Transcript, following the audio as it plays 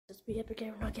Just be epic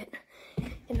air nugget.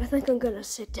 And I think I'm gonna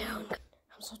sit down.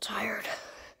 I'm so tired.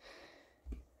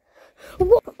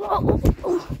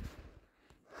 Oh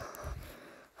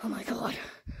my god.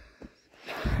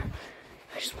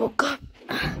 I just woke up.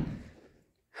 I'm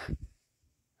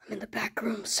in the back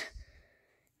rooms.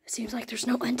 It seems like there's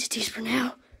no entities for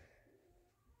now.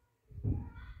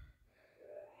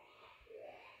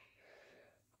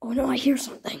 Oh no, I hear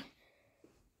something.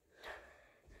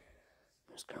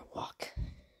 I'm just gonna walk.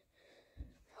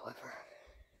 However,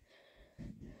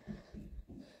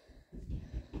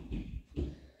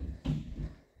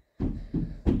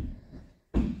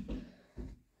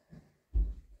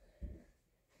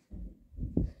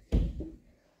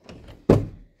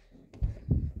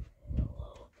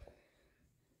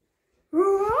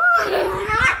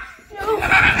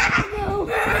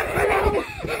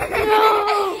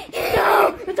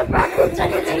 it's a backrooms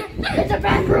entity! It's a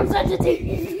backrooms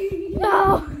entity!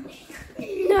 No!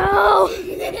 No!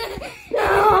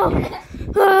 No!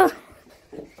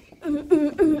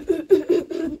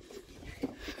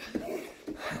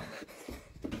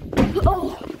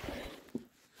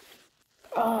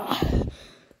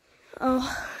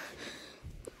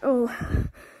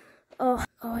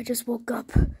 Oh, I just woke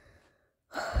up.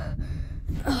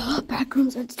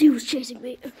 Backrooms entity was chasing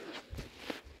me.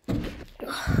 Okay.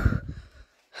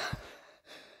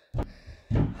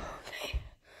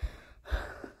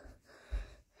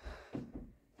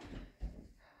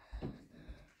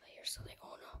 I hear something.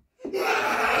 Oh no.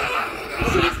 It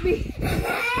sees me.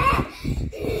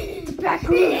 The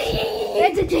backrooms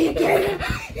entity again.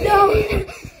 No!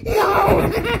 No!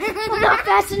 I'm not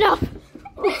fast enough!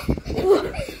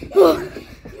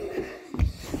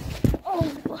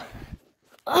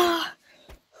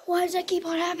 Why does that keep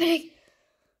on happening?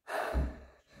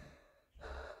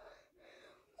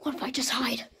 What if I just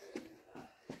hide?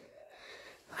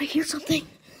 I hear something.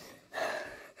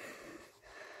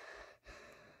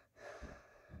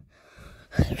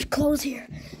 There's clothes here.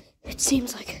 It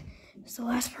seems like it's the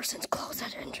last person's clothes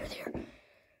that entered here.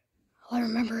 All I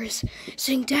remember is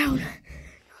sitting down.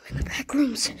 I'm in the back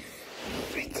rooms.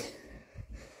 Freak.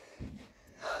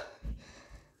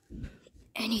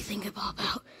 Anything could pop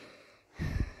out.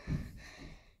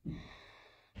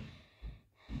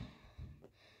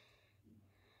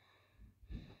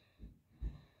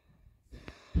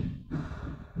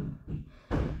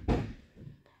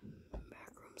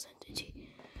 Backrooms entity.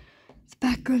 The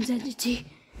backrooms entity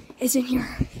is in here.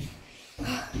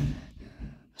 I'm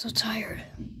so tired.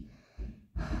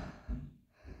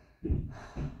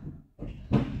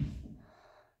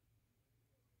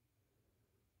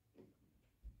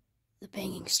 The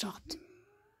banging stopped.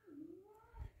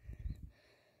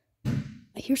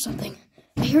 I hear something.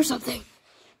 I hear something.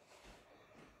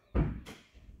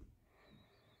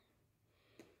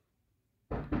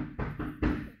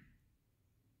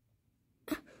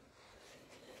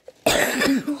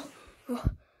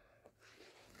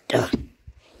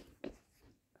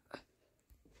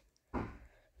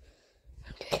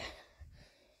 Okay.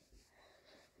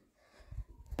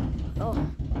 Oh,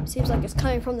 seems like it's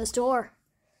coming from this door.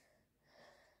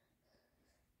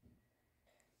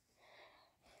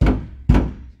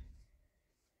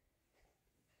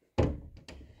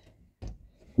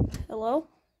 Hello?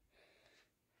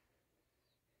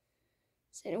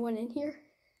 Is anyone in here?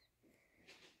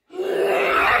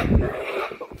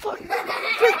 Oh, fuck.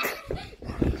 Frick.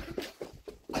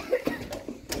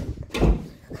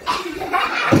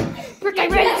 Frick, I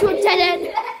ran into a dead end.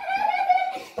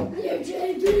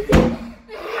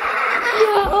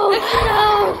 No, no, no,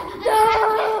 no,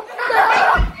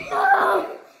 no.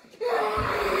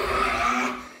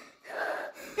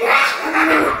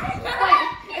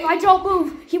 If I don't move,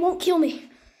 he won't kill me.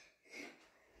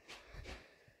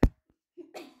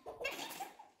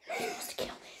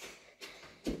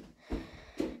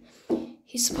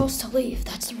 He's supposed to leave.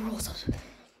 That's the rules of the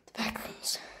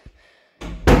backrooms.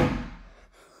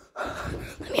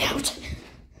 Let me out.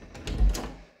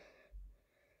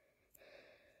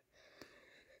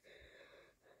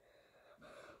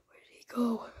 Where did he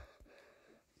go?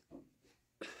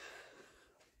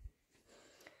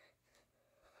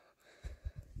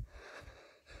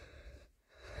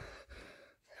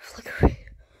 Flickering.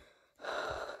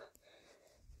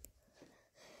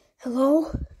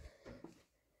 Hello?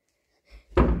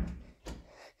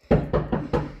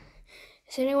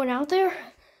 Is anyone out there?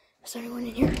 Is anyone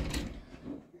in here? Is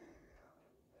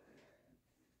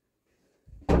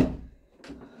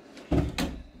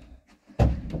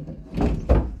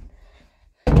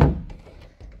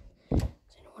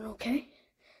anyone okay?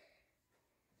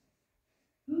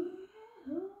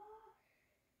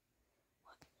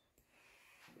 What?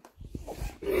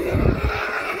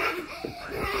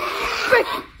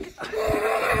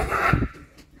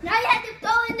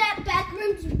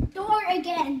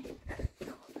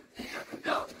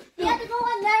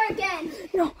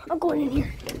 No, I'm going in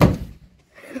here.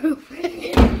 You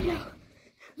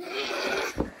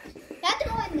have to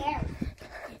go in there.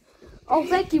 Oh,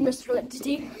 thank you, Mr.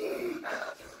 Entity.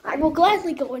 I will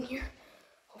gladly go in here.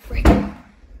 Oh, frick.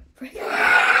 Frick. No!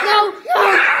 No!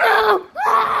 No!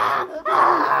 Ah!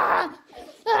 Ah!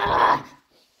 Ah!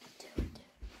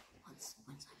 Once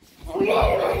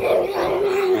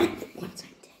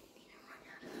I'm dead,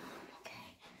 okay.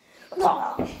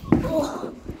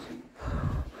 Oh.